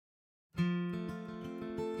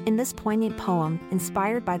In this poignant poem,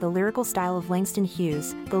 inspired by the lyrical style of Langston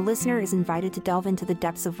Hughes, the listener is invited to delve into the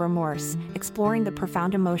depths of remorse, exploring the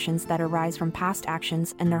profound emotions that arise from past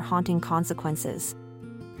actions and their haunting consequences.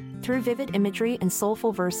 Through vivid imagery and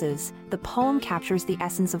soulful verses, the poem captures the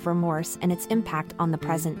essence of remorse and its impact on the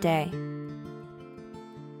present day.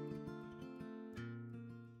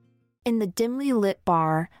 In the dimly lit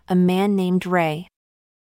bar, a man named Ray.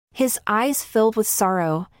 His eyes filled with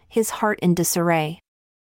sorrow, his heart in disarray.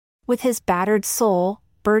 With his battered soul,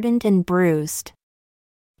 burdened and bruised,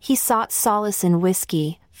 he sought solace in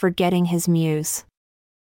whiskey, forgetting his muse.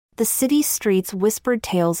 The city streets whispered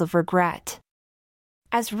tales of regret,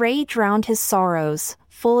 as Ray drowned his sorrows,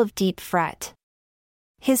 full of deep fret.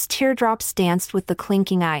 His teardrops danced with the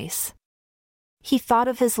clinking ice. He thought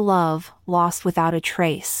of his love, lost without a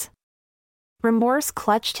trace. Remorse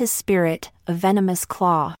clutched his spirit, a venomous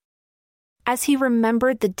claw, as he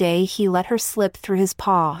remembered the day he let her slip through his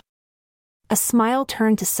paw. A smile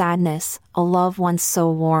turned to sadness, a love once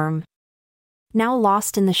so warm, now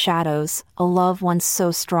lost in the shadows, a love once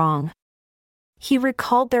so strong. He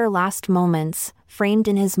recalled their last moments, framed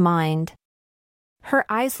in his mind. Her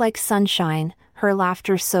eyes like sunshine, her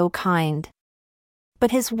laughter so kind.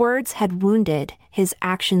 But his words had wounded, his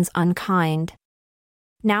actions unkind.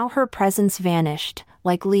 Now her presence vanished,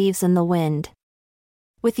 like leaves in the wind.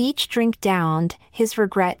 With each drink downed, his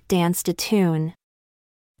regret danced a tune,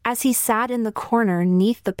 as he sat in the corner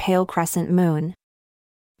 'neath the pale crescent moon.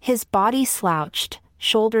 His body slouched,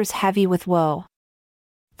 shoulders heavy with woe.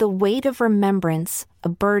 The weight of remembrance, a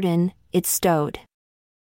burden, it stowed.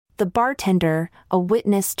 The bartender, a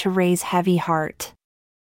witness to Ray's heavy heart,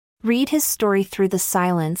 read his story through the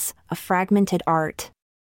silence, a fragmented art.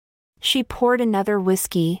 She poured another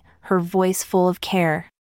whiskey, her voice full of care.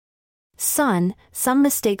 Son, some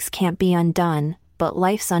mistakes can't be undone, but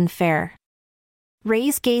life's unfair.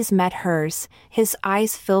 Ray's gaze met hers, his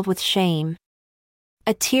eyes filled with shame.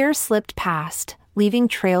 A tear slipped past, leaving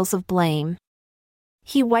trails of blame.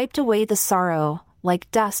 He wiped away the sorrow,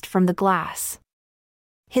 like dust from the glass.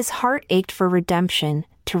 His heart ached for redemption,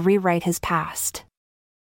 to rewrite his past.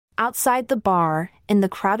 Outside the bar, in the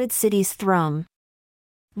crowded city's thrum,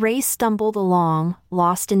 Ray stumbled along,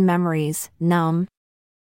 lost in memories, numb.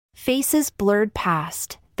 Faces blurred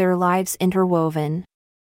past, their lives interwoven.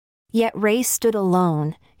 Yet Ray stood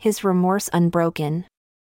alone, his remorse unbroken.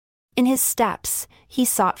 In his steps, he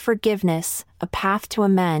sought forgiveness, a path to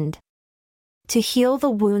amend, to heal the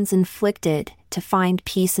wounds inflicted, to find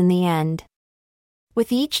peace in the end.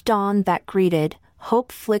 With each dawn that greeted,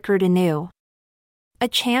 hope flickered anew. A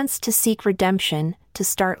chance to seek redemption, to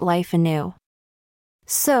start life anew.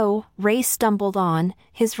 So, Ray stumbled on,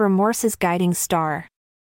 his remorse his guiding star.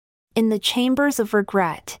 In the chambers of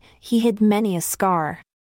regret, he hid many a scar.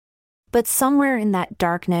 But somewhere in that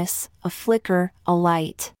darkness, a flicker, a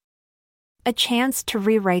light. A chance to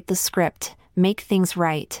rewrite the script, make things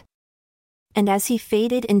right. And as he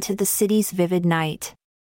faded into the city's vivid night,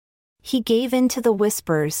 he gave in to the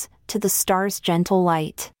whispers, to the stars' gentle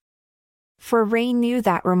light. For Ray knew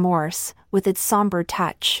that remorse, with its somber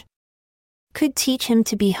touch, could teach him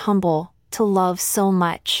to be humble, to love so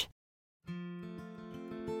much.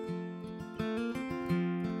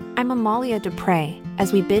 I'm Amalia Dupre.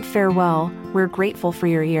 As we bid farewell, we're grateful for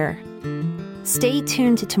your ear. Stay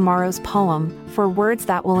tuned to tomorrow's poem for words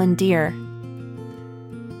that will endear.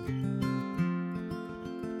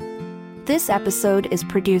 This episode is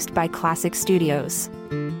produced by Classic Studios.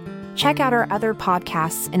 Check out our other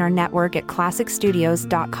podcasts in our network at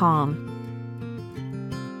classicstudios.com.